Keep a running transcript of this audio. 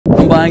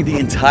buying the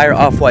entire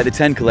Off-White The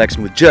 10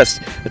 collection with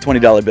just a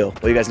 $20 bill.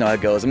 Well, you guys know how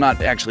it goes. I'm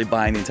not actually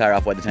buying the entire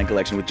Off-White The 10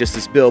 collection with just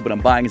this bill, but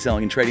I'm buying and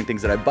selling and trading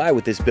things that I buy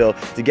with this bill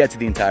to get to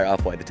the entire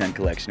Off-White The 10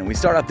 collection. And we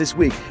start off this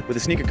week with a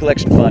sneaker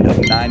collection fund of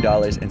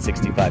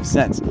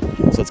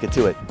 $9.65. So let's get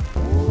to it.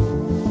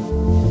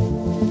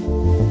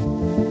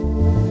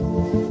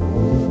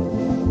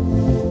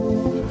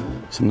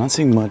 So I'm not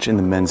seeing much in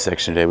the men's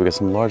section today. We got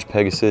some large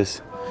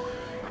Pegasus,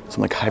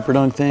 some like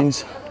Hyperdunk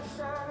things.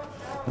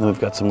 And then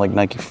we've got some like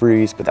Nike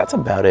Frees, but that's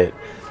about it.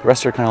 The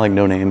rest are kind of like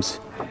no names.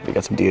 We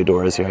got some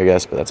Diodoras here, I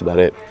guess, but that's about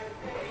it.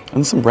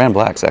 And some brand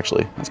blacks,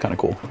 actually. That's kind of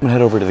cool. I'm gonna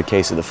head over to the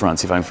case at the front,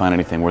 see if I can find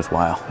anything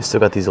worthwhile. I still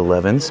got these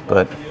 11s,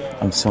 but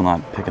I'm still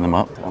not picking them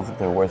up. I don't think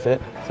they're worth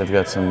it. So I've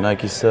got some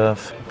Nike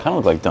stuff. Kind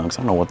of look like Dunks. I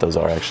don't know what those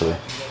are, actually.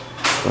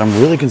 But I'm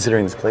really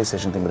considering this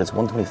PlayStation thing, but it's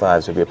 $125, so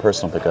it'd be a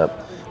personal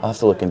pickup. I'll have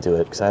to look into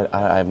it, because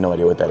I have no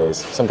idea what that is.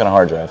 Some kind of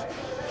hard drive.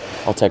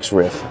 I'll text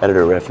Riff,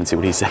 editor Riff, and see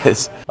what he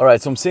says. All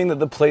right, so I'm seeing that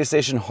the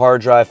PlayStation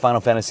hard drive Final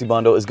Fantasy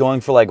bundle is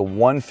going for like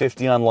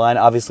 $150 online.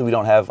 Obviously, we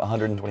don't have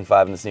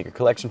 $125 in the sneaker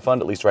collection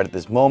fund, at least right at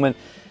this moment.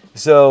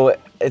 So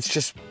it's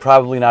just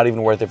probably not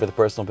even worth it for the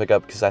personal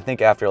pickup, because I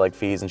think after like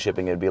fees and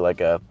shipping, it'd be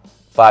like a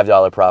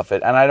 $5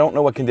 profit. And I don't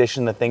know what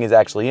condition the thing is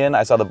actually in.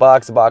 I saw the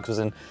box. The box was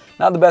in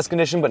not the best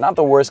condition, but not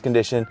the worst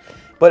condition.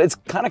 But it's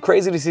kind of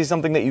crazy to see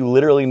something that you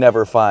literally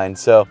never find.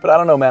 So, but I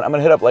don't know, man. I'm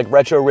gonna hit up like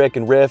Retro Rick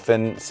and Riff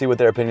and see what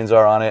their opinions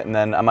are on it, and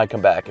then I might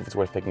come back if it's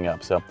worth picking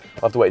up. So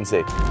I'll have to wait and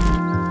see.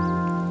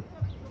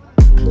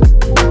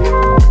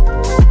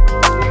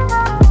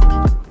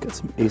 Got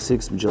some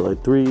Asics, some Gel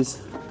Light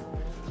 3s.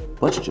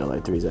 Bunch of Gel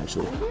Light 3s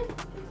actually.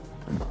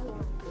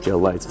 Gel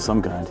Lights of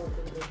some kind.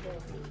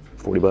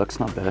 40 bucks,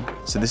 not bad.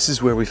 So this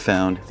is where we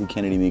found the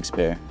Kennedy Meeks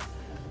pair.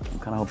 I'm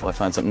kind of hopeful I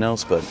find something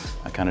else, but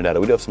I kind of doubt it.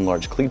 We do have some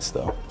large cleats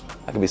though.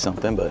 That could be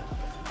something, but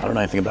I don't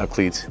know anything about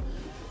cleats.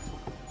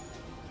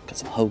 Got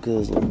some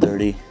Hokas, a little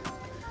dirty.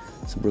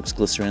 Some Brooks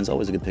Glycerins,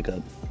 always a good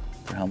pickup.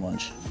 For how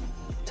much?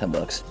 10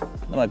 bucks.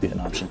 That might be an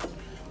option.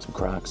 Some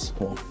Crocs.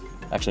 Well,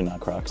 actually not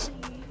Crocs.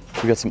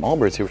 We got some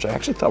Allbirds here, which I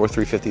actually thought were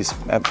 350s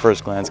at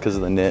first glance because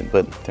of the knit,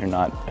 but they're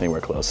not anywhere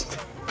close.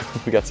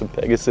 We got some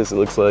Pegasus, it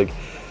looks like,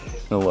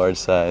 in a large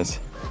size.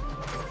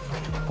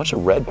 A bunch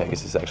of red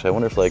Pegasus, actually. I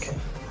wonder if like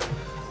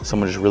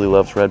someone just really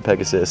loves red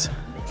Pegasus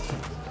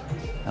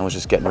and was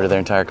just getting rid of their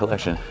entire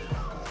collection.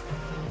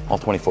 All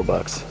 24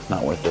 bucks,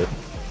 not worth it.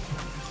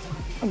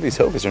 I think these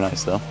Hokas are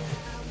nice though.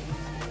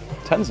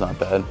 10's not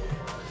bad,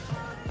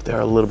 but they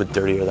are a little bit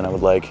dirtier than I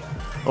would like.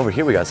 Over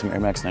here we got some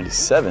Air Max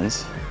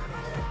 97s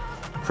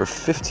for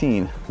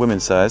 15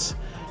 women's size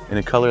in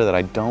a color that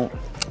I don't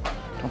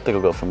think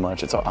it'll go for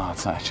much. It's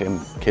not actually a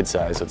kid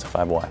size, so it's a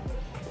 5Y.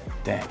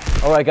 Dang.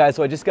 All right, guys,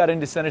 so I just got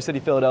into Center City,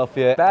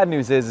 Philadelphia. Bad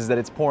news is that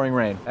it's pouring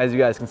rain, as you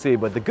guys can see,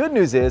 but the good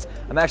news is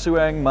I'm actually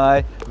wearing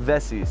my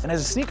Vessies. And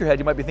as a sneakerhead,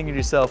 you might be thinking to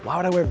yourself, why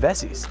would I wear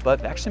Vessies? But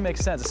it actually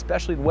makes sense,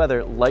 especially in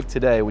weather like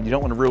today when you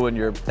don't want to ruin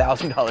your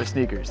 $1,000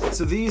 sneakers.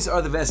 So these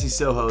are the Vessi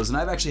Sohos, and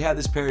I've actually had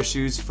this pair of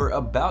shoes for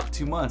about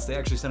 2 months. They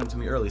actually sent them to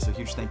me early, so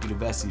huge thank you to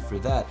Vessi for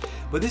that.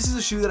 But this is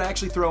a shoe that I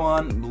actually throw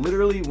on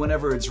literally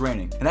whenever it's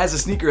raining. And as a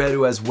sneakerhead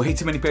who has way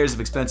too many pairs of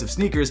expensive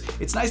sneakers,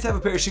 it's nice to have a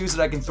pair of shoes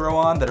that I can throw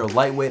on that are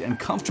lightweight and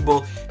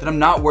comfortable that I'm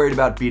not worried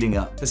about beating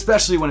up,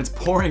 especially when it's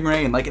pouring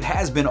rain like it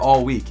has been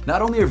all week.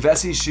 Not only are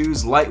Vessi's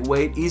shoes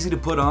lightweight, easy to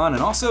put on,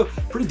 and also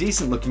pretty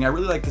decent looking. I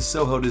really like the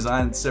Soho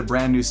design. It's a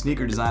brand new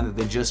sneaker design that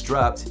they just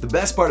dropped. The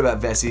best part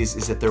about Vessi's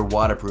is that they're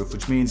waterproof,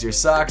 which means your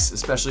socks,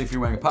 especially if you're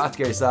wearing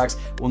apothecary socks,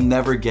 will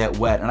never get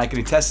wet. And I can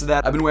attest to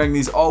that. I've been wearing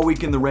these all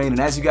week in the rain, and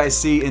as you guys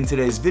see in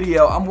today's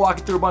video, I'm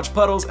walking through a bunch of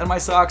puddles and my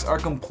socks are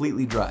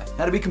completely dry.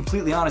 Now, to be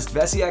completely honest,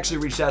 Vessi actually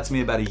reached out to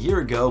me about a year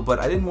ago, but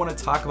I didn't want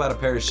to talk about a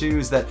pair of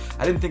shoes that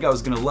I didn't think I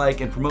was gonna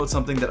like and promote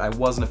something that I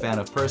wasn't a fan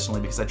of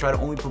personally, because I try to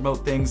only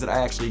promote things that I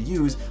actually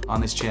use on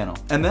this channel.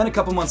 And then a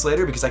couple months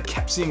later, because I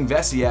kept seeing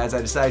Vessi ads,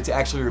 I decided to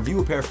actually review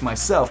a pair for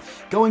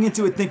myself, going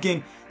into it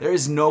thinking, there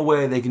is no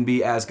way they can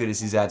be as good as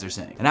these ads are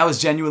saying. And I was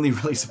genuinely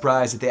really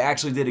surprised that they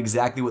actually did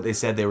exactly what they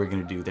said they were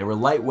gonna do. They were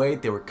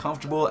lightweight, they were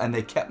comfortable, and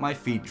they kept my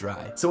feet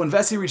dry. So when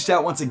Vessi reached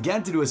out once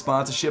again to do a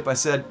sponsorship, I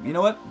said, you know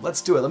what,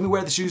 let's do it. Let me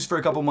wear the shoes for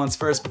a couple months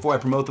first before I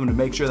promote them to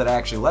make sure that I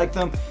actually like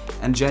them.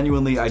 And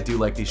genuinely, I do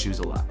like these shoes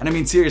a lot. And I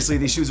mean, seriously,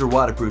 these shoes are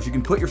waterproof. You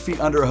can put your feet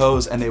under a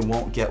hose and they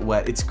won't get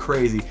wet. It's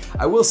crazy.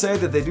 I will say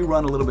that they do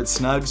run a little bit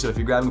snug, so if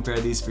you're grabbing a pair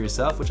of these for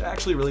yourself, which I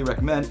actually really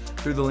recommend,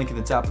 through the link in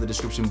the top of the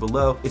description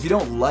below. If you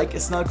don't like a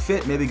snug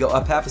fit, maybe go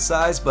up half a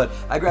size, but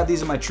I grabbed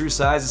these in my true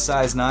size, a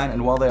size 9,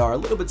 and while they are a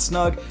little bit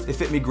snug, they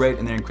fit me great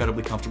and they're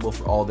incredibly comfortable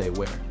for all day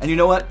wear. And you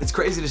know what? It's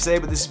crazy to say,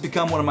 but this has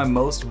become one of my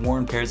most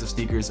worn pairs of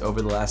sneakers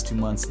over the last 2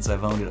 months since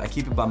I've owned it. I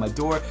keep it by my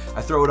door,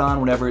 I throw it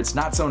on whenever it's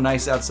not so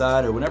nice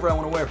outside, or whenever I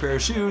want to wear a pair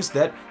of shoes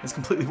that is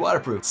completely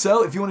waterproof.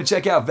 So if you want to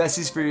check out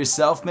Vessi's for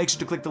yourself, make sure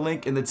to click the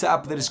link in the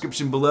top of the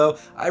description below.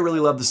 I really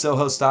love the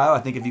Soho style.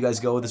 I think if you guys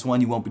go with this one,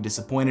 you won't be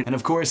disappointed. And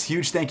of course,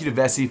 huge thank you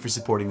to Vessi for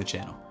supporting the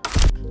channel.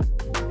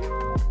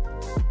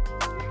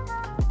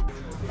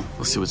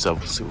 Let's see what's up.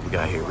 Let's see what we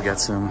got here. We got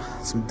some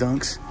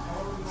Dunks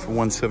for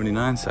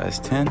 $179, size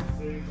 10.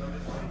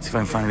 See if I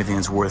can find anything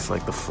that's worth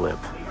like the flip.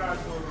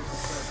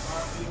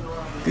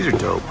 These are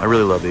dope. I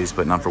really love these,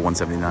 but not for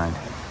 $179.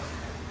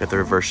 Got the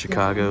reverse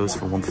Chicago's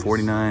for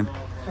 $149.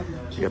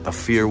 You got the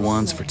Fear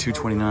ones for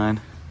 $229.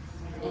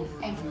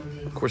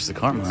 Of course, the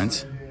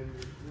Carmines.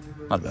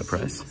 Not a bad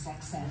price.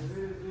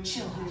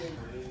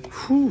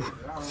 Whew,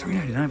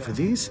 $3.99 for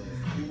these?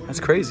 That's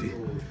crazy.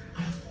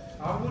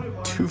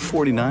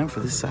 $249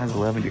 for this size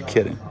 11? You're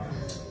kidding.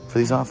 For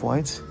these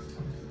off-whites?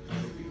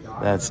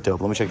 That's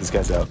dope. Let me check these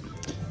guys out.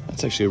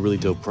 That's actually a really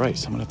dope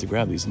price. I'm gonna have to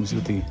grab these. Let me see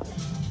what the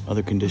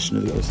other condition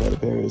of the other side of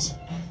the pair is.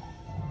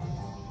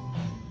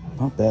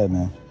 Not bad,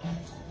 man.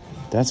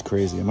 That's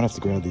crazy. I'm gonna have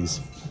to grab these.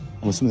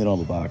 I'm assuming they don't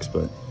have a box,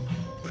 but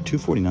for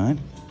 $249,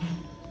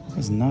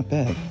 that's not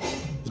bad.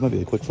 This might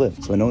be a quick flip.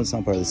 So I know it's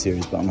not part of the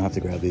series, but I'm gonna have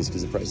to grab these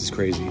because the price is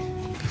crazy.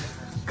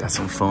 Got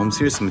some foams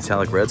here, some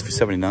metallic reds for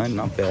 $79.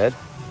 Not bad.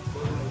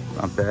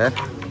 Not bad.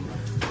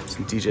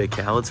 Some DJ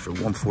Khaled's for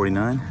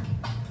 $149.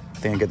 I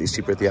think I got these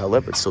cheaper at the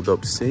outlet, but still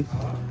dope to see.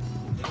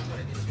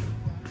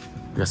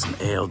 We got some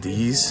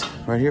ALDs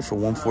right here for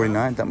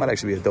 $149. That might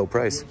actually be a dope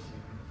price.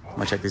 I'm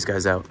gonna check these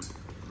guys out.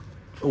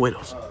 Oh wait,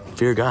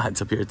 Fear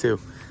God's up here too.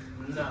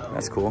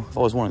 That's cool. I've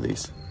always wanted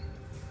these.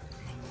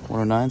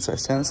 109,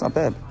 size 10, that's not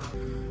bad.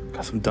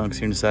 Got some dunks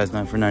here in size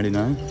 9 for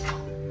 $99.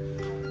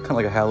 Kind of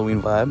like a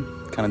Halloween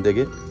vibe. Kind of dig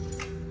it.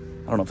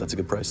 I don't know if that's a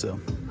good price though.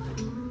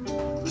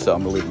 So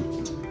I'm gonna leave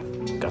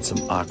them. Got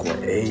some Aqua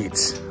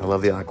 8s. I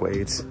love the Aqua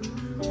 8s.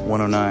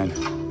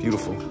 109,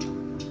 beautiful.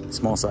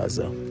 Small size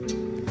though.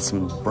 Got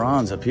some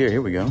bronze up here,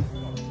 here we go.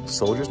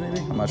 Soldiers maybe?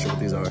 I'm not sure what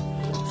these are.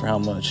 For how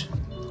much?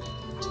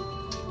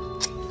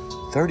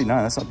 $39,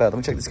 that's not bad. Let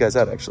me check these guys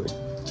out actually.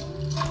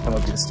 That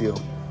might be a steal.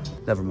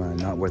 Never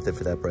mind, not worth it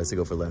for that price to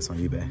go for less on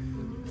eBay.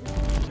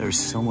 There's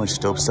so much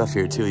dope stuff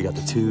here too. You got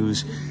the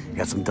 2s, you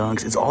got some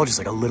dunks. It's all just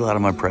like a little out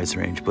of my price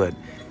range, but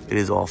it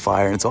is all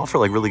fire. And it's all for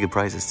like really good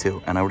prices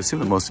too. And I would assume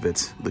that most of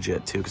it's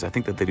legit too, because I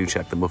think that they do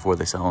check them before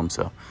they sell them.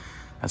 So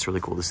that's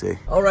really cool to see.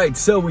 All right,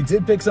 so we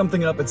did pick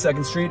something up at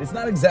 2nd Street. It's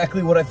not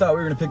exactly what I thought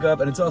we were gonna pick up,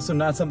 and it's also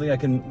not something I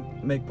can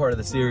make part of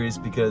the series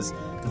because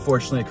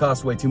unfortunately it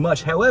costs way too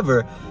much.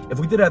 However, if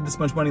we did have this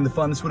much money in the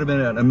fund, this would have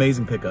been an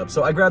amazing pickup.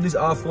 So I grabbed these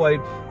off-white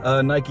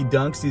Nike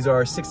Dunks. These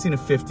are 16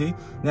 of 50.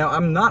 Now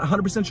I'm not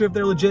 100% sure if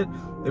they're legit.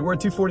 They were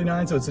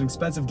 $249, so it's an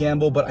expensive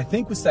gamble, but I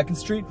think with 2nd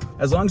Street,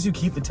 as long as you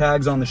keep the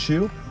tags on the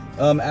shoe,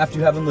 after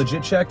you have them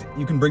legit checked,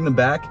 you can bring them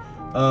back,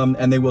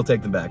 and they will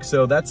take them back.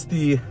 So that's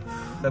the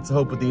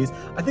hope with these.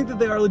 I think that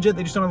they are legit,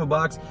 they just don't have a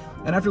box.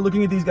 And after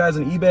looking at these guys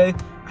on eBay,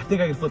 I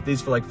think I can flip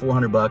these for like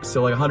 400 bucks,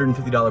 so like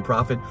 $150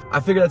 profit. I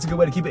figure that's a good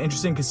way to keep it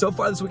interesting because so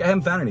far this week I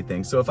haven't found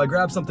anything. So if I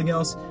grab something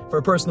else for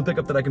a personal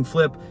pickup that I can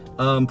flip,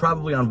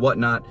 probably on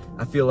Whatnot,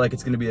 I feel like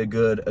it's gonna be a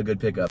good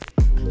pickup.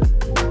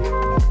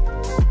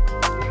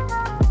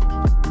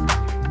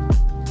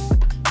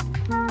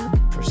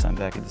 First time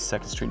back into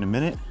 2nd Street in a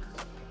minute.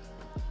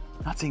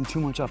 Not seeing too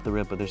much off the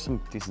rip, but there's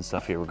some decent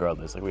stuff here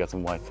regardless. Like we got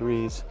some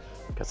Y3s,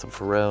 got some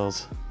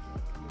Pharrells,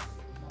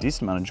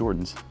 decent amount of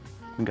Jordans.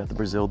 We got the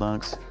Brazil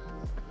Dunks.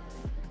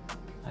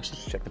 Actually,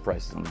 should check the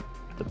prices on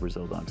the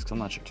Brazil Dunks because I'm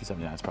not sure.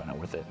 $279 is probably not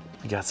worth it.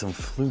 We got some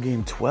Flu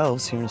Game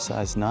 12s here in a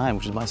size 9,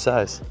 which is my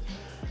size.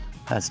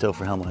 That's dope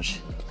for how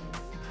much?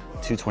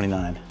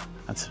 $229.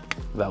 That's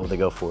about what they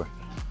go for.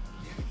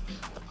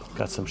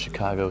 Got some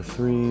Chicago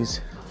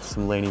 3s,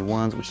 some Laney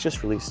 1s, which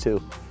just released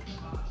too.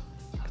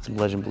 Some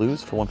Legend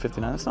Blues for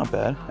 $159. That's not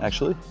bad,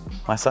 actually.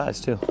 My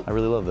size too. I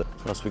really love it.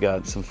 What else we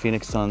got? Some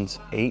Phoenix Suns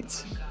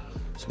 8s,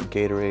 some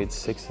Gatorade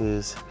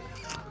 6s.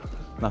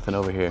 Nothing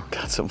over here.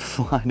 Got some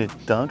Flyknit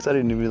Dunks. I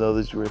didn't even know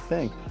these were a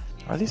thing.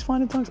 Are these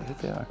Flyknit Dunks? I think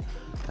they are.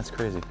 That's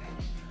crazy.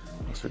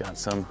 What else we got?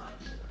 Some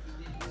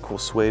cool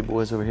suede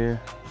boys over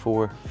here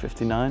for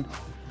 $59.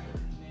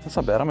 That's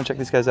not bad. I'm gonna check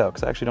these guys out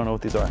because I actually don't know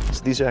what these are.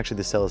 So these are actually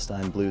the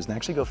Celestine Blues and they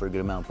actually go for a good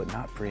amount, but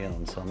not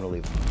pre-owned, so I'm gonna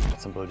leave them.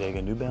 Got some Bodega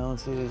New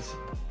Balances.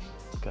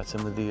 Got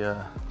some of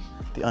the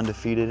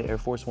undefeated Air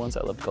Force ones.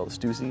 I love to call the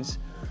Stussies.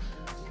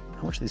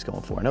 How much are these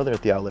going for? I know they're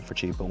at the outlet for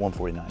cheap, but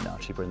 $149 now.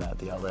 Cheaper than that at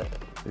the outlet.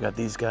 We got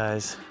these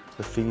guys,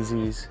 the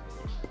Feezies.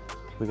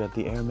 We got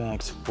the Air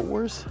Max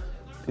 4s.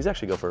 These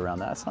actually go for around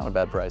that. That's not a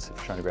bad price if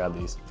you're trying to grab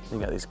these. You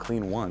got these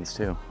clean ones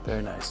too.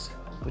 Very nice.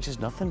 Which is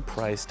nothing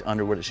priced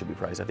under what it should be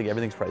priced. I think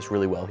everything's priced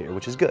really well here,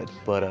 which is good,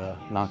 but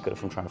not good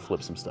if I'm trying to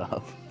flip some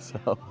stuff. So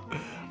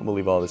I'm gonna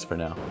leave all this for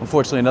now.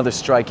 Unfortunately, another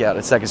strikeout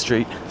at 2nd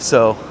Street.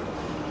 So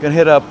gonna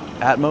hit up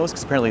Atmos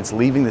because apparently it's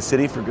leaving the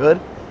city for good.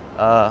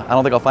 I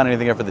don't think I'll find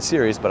anything there for the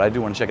series, but I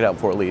do want to check it out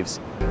before it leaves.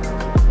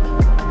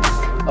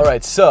 All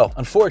right, so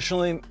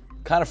unfortunately,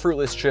 kind of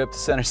fruitless trip to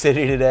Center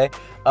City today.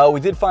 We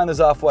did find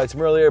those off-whites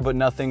from earlier, but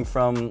nothing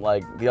from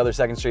like the other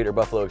 2nd Street or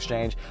Buffalo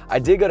Exchange. I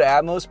did go to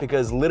Atmos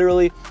because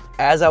literally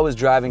as I was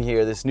driving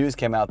here, this news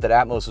came out that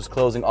Atmos was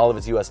closing all of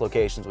its US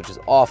locations, which is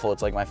awful.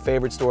 It's like my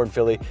favorite store in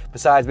Philly,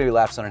 besides maybe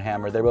Lapstone and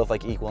Hammer. They're both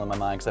like equal in my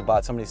mind because I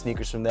bought so many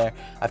sneakers from there.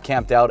 I've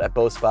camped out at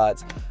both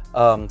spots.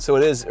 So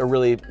it is a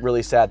really,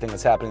 really sad thing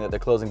that's happening that they're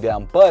closing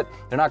down, but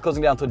they're not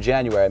closing down until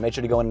January. I made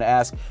sure to go in and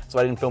ask, so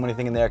I didn't film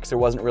anything in there because there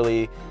wasn't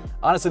really,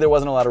 honestly, there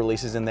wasn't a lot of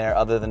releases in there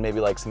other than maybe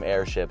like some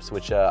airships,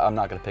 which I'm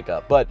not gonna pick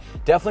up. But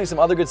definitely some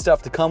other good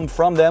stuff to come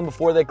from them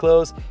before they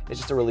close. It's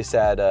just a really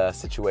sad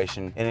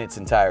situation in its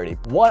entirety.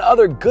 One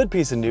good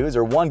piece of news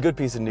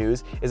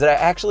is that I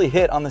actually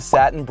hit on the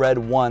Satin Bread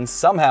 1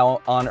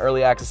 somehow on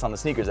early access on the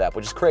Sneakers app,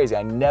 which is crazy.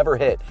 I never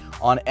hit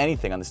on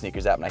anything on the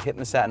Sneakers app, and I hit in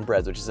the Satin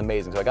Breads, which is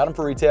amazing. So I got them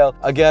for retail.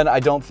 Again, I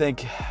don't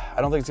think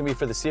it's gonna be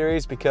for the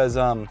series because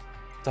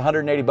it's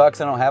 180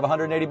 bucks. I don't have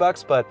 180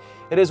 bucks, but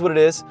it is what it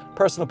is.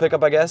 Personal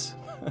pickup, I guess.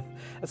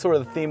 That's sort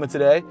of the theme of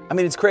today. I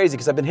mean, it's crazy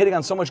because I've been hitting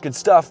on so much good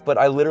stuff, but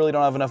I literally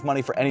don't have enough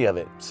money for any of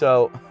it.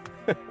 So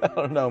I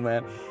don't know,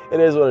 man. It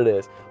is what it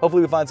is.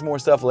 Hopefully we find some more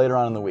stuff later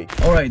on in the week.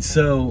 All right,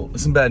 so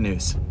some bad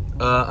news.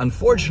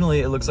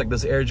 Unfortunately, it looks like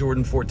those Air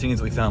Jordan 14s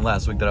that we found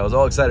last week that I was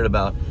all excited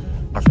about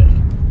are fake.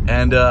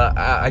 And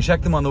I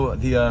checked them on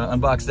the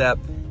Unboxed app,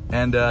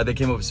 and they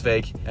came up as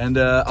fake. And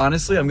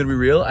honestly, I'm gonna be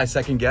real, I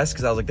second guessed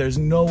because I was like, there's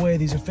no way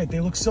these are fake.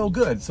 They look so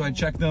good. So I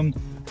checked them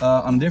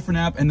on a different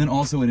app and then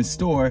also in a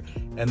store,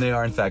 and they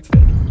are in fact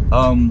fake.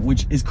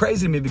 Which is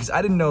crazy to me because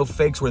I didn't know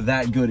fakes were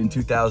that good in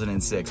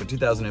 2006 or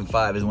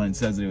 2005 is when it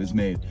says that it was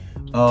made.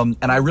 And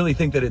I really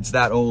think that it's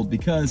that old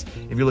because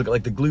if you look at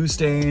like the glue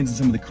stains and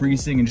some of the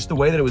creasing and just the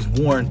way that it was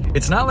worn,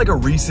 it's not like a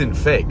recent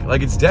fake.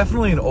 Like it's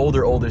definitely an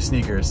older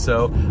sneaker.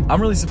 So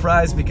I'm really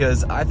surprised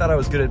because I thought I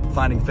was good at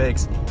finding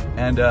fakes.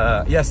 And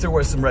yes, there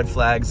were some red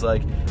flags.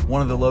 Like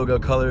one of the logo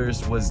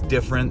colors was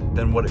different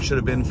than what it should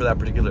have been for that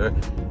particular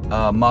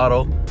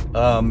model.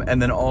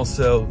 And then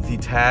also the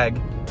tag,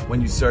 when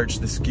you search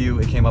the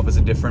SKU, it came up as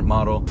a different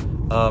model.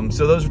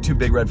 So those were two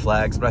big red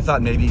flags, but I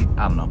thought maybe,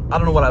 I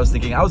don't know what I was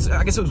thinking.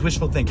 I guess it was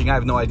wishful thinking, I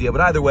have no idea,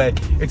 but either way,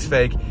 it's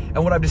fake.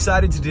 And what I've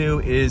decided to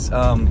do is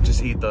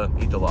just eat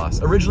the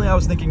loss. Originally, I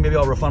was thinking maybe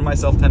I'll refund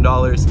myself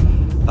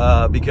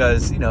 $10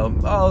 because, you know,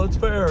 oh, it's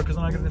fair, because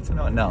I'm not gonna get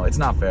 $10. No, it's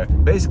not fair.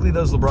 Basically,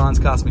 those LeBrons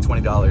cost me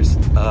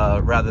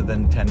 $20 rather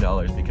than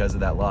 $10 because of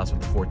that loss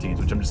with the 14s,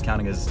 which I'm just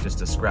counting as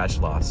just a scratch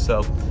loss.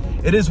 So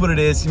it is what it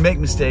is. You make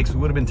mistakes. We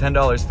would have been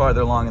 $10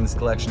 farther along in this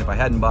collection if I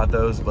hadn't bought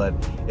those, but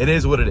it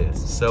is what it is.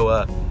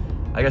 So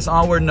I guess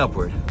onward and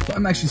upward.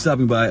 I'm actually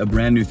stopping by a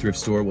brand new thrift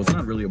store. Well, it's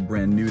not really a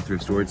brand new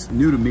thrift store. It's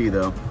new to me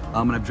though.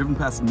 And I've driven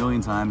past a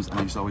million times and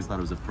I just always thought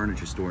it was a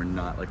furniture store and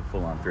not like a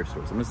full-on thrift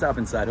store. So I'm gonna stop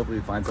inside, hopefully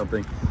we find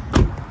something.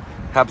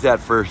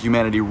 Habitat for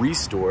Humanity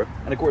Restore.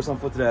 And of course on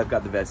foot today I've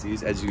got the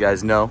Vesties, as you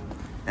guys know.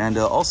 And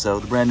also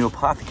the brand new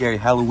Apothecary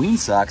Halloween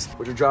socks,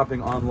 which are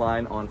dropping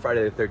online on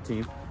Friday the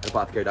 13th at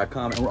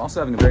apothecary.com. And we're also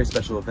having a very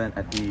special event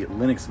at the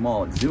Lenox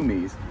Mall at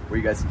Zoomies, where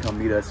you guys can come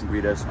meet us and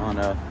greet us on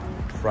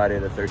Friday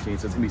the 13th.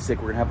 So it's gonna be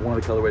sick. We're gonna have one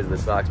of the colorways of the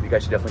socks, but you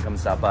guys should definitely come and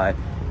stop by.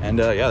 And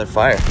yeah, they're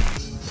fire.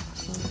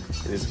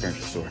 It is a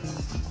furniture store.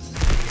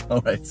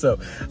 All right, so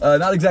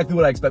not exactly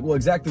what I expect. Well,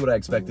 exactly what I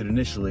expected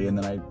initially, and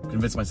then I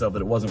convinced myself that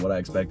it wasn't what I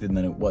expected, and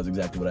then it was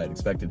exactly what I had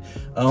expected.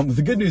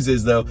 The good news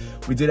is, though,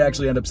 we did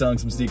actually end up selling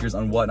some sneakers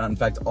on Whatnot. In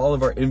fact, all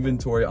of our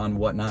inventory on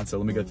Whatnot, so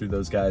let me go through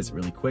those guys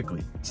really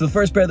quickly. So the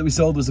first pair that we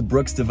sold was the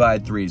Brooks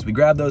Divide 3s. We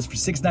grabbed those for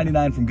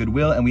 $6.99 from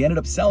Goodwill, and we ended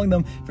up selling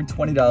them for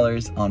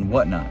 $20 on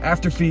Whatnot.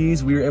 After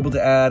fees, we were able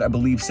to add, I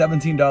believe,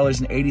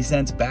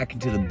 $17.80 back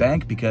into the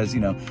bank because, you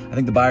know, I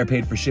think the buyer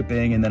paid for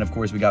shipping, and then, of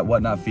course, we got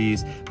Whatnot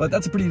fees, but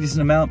that's a pretty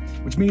decent amount,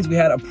 which means we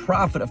had a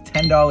profit of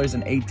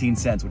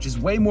 $10.18, which is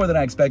way more than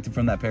I expected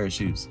from that pair of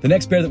shoes. The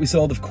next pair that we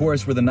sold, of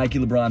course, were the Nike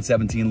LeBron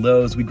 17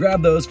 lows. We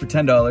grabbed those for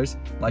 $10,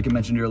 like I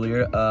mentioned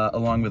earlier,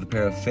 along with a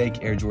pair of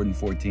fake Air Jordan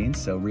 14s,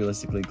 so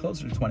realistically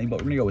closer to 20,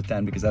 but we're gonna go with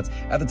 10 because that's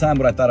at the time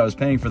what I thought I was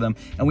paying for them,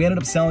 and we ended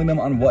up selling them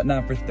on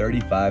Whatnot for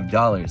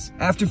 $35.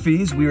 After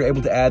fees, we were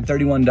able to add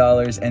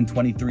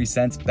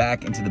 $31.23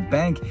 back into the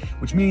bank,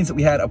 which means that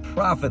we had a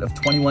profit of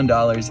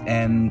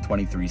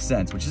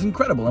 $21.23, which is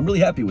incredible. I'm really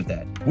happy with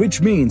that. Which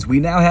means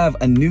we now have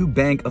a new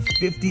bank of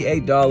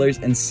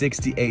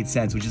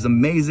 $58.68, which is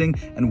amazing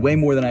and way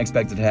more than I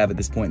expected to have at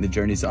this point in the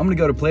journey. So I'm gonna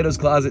go to Plato's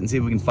Closet and see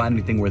if we can find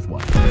anything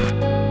worthwhile.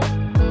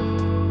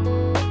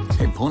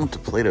 Okay, pulling up to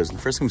Plato's, and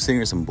the first thing I'm seeing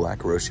are some black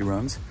Roshi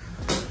runs.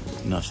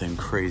 Nothing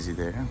crazy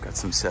there. I've got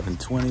some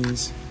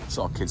 720s. It's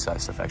all kid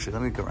size stuff actually.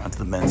 Let me go around to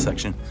the men's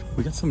section.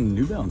 We got some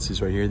New Balances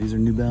right here. These are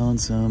New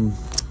Balance,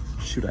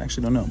 shoot, I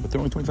actually don't know, but they're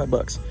only 25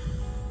 bucks.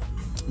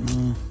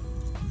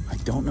 I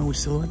don't know which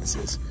silhouette this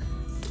is.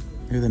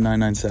 Here are the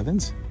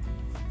 997s.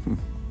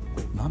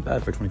 Not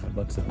bad for 25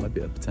 bucks. That might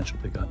be a potential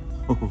pickup.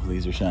 Oh,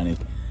 these are shiny.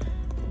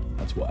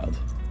 That's wild.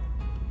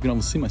 You can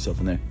almost see myself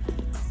in there.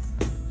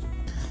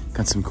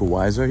 Got some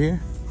Kawhis right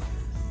here.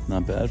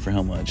 Not bad for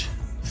how much?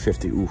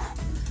 50. Ooh, a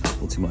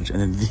little too much.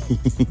 And then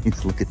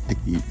these, look at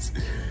these.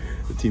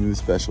 The Temu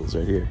specials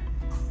right here.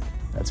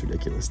 That's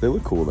ridiculous. They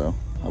look cool though.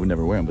 I would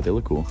never wear them, but they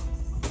look cool.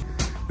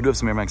 We do have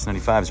some Air Max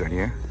 95s right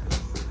here.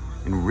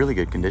 In really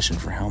good condition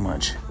for how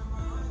much?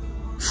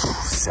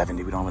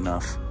 70, we don't have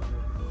enough.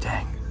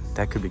 Dang,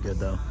 that could be good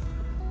though.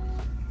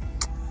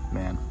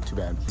 Man, too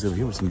bad. So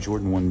here were some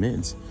Jordan 1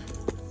 mids.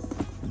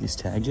 Are these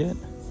tagged yet?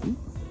 Ooh,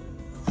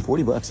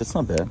 40 bucks, that's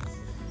not bad.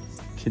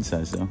 Kid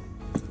size though.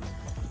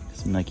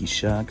 Some Nike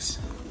Shocks.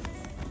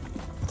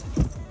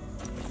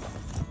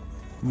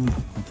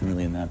 Nothing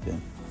really in that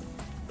bin.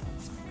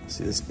 Let's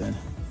see this bin.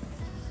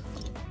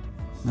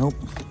 Nope.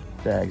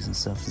 Bags and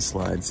stuff and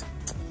slides.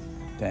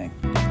 Dang.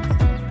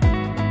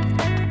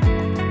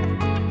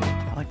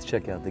 I like to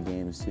check out the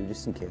games too,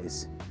 just in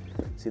case.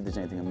 See if there's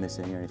anything I'm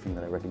missing or anything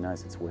that I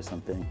recognize that's worth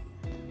something.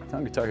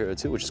 Found Guitar Hero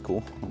 2, which is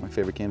cool. One of my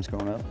favorite games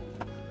growing up.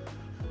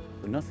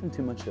 But nothing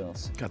too much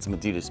else. Got some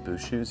Adidas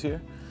Boost shoes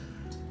here.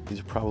 These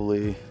are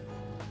probably,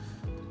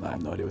 I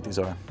have no idea what these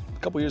are. A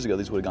couple years ago,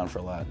 these would have gone for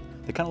a lot.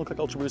 They kind of look like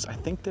Ultra Boost. I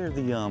think they're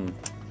the,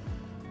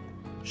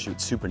 shoot,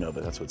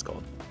 Supernova, that's what it's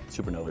called.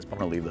 Supernovas, but I'm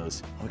gonna leave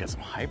those. Oh, we got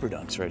some Hyper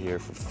Dunks right here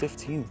for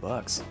 15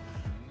 bucks.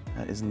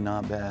 That is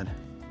not bad.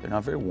 They're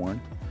not very worn.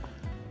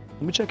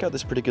 Let me check out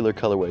this particular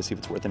colorway, see if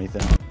it's worth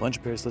anything. A bunch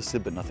of pairs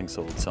listed, but nothing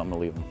sold, so I'm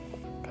gonna leave them.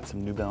 Got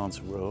some New Balance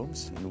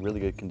robes in really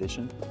good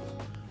condition.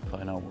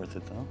 Probably not worth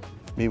it though.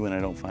 Me when I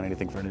don't find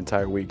anything for an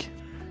entire week.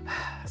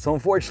 So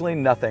unfortunately,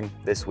 nothing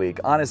this week.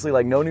 Honestly,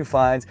 like no new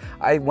finds.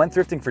 I went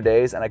thrifting for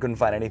days and I couldn't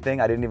find anything.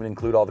 I didn't even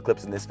include all the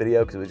clips in this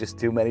video because it was just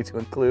too many to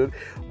include,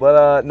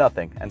 but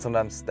nothing. And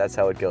sometimes that's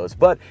how it goes.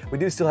 But we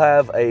do still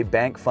have a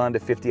bank fund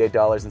of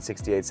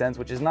 $58.68,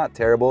 which is not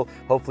terrible.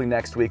 Hopefully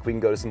next week we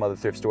can go to some other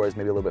thrift stores,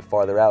 maybe a little bit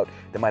farther out.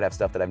 They might have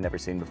stuff that I've never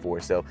seen before.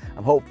 So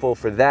I'm hopeful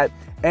for that.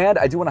 And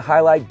I do want to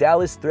highlight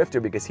Dallas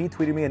Thrifter because he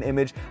tweeted me an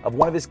image of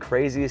one of his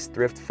craziest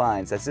thrift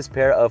finds. That's this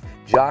pair of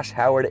Josh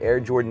Howard Air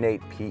Jordan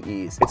 8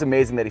 PEs. It's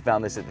amazing that he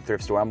found this at the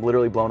thrift store. I'm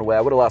literally blown away.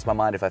 I would have lost my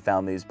mind if I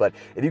found these, but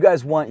if you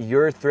guys want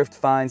your thrift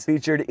finds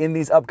featured in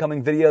these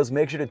upcoming videos,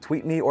 make sure to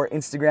tweet me or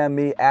Instagram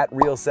me at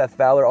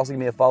 @RealSethFowler. Also give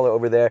me a follow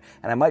over there,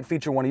 and I might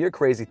feature one of your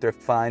crazy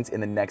thrift finds in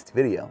the next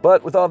video.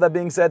 But with all that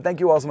being said, thank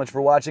you all so much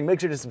for watching.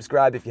 Make sure to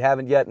subscribe if you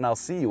haven't yet, and I'll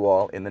see you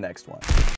all in the next one.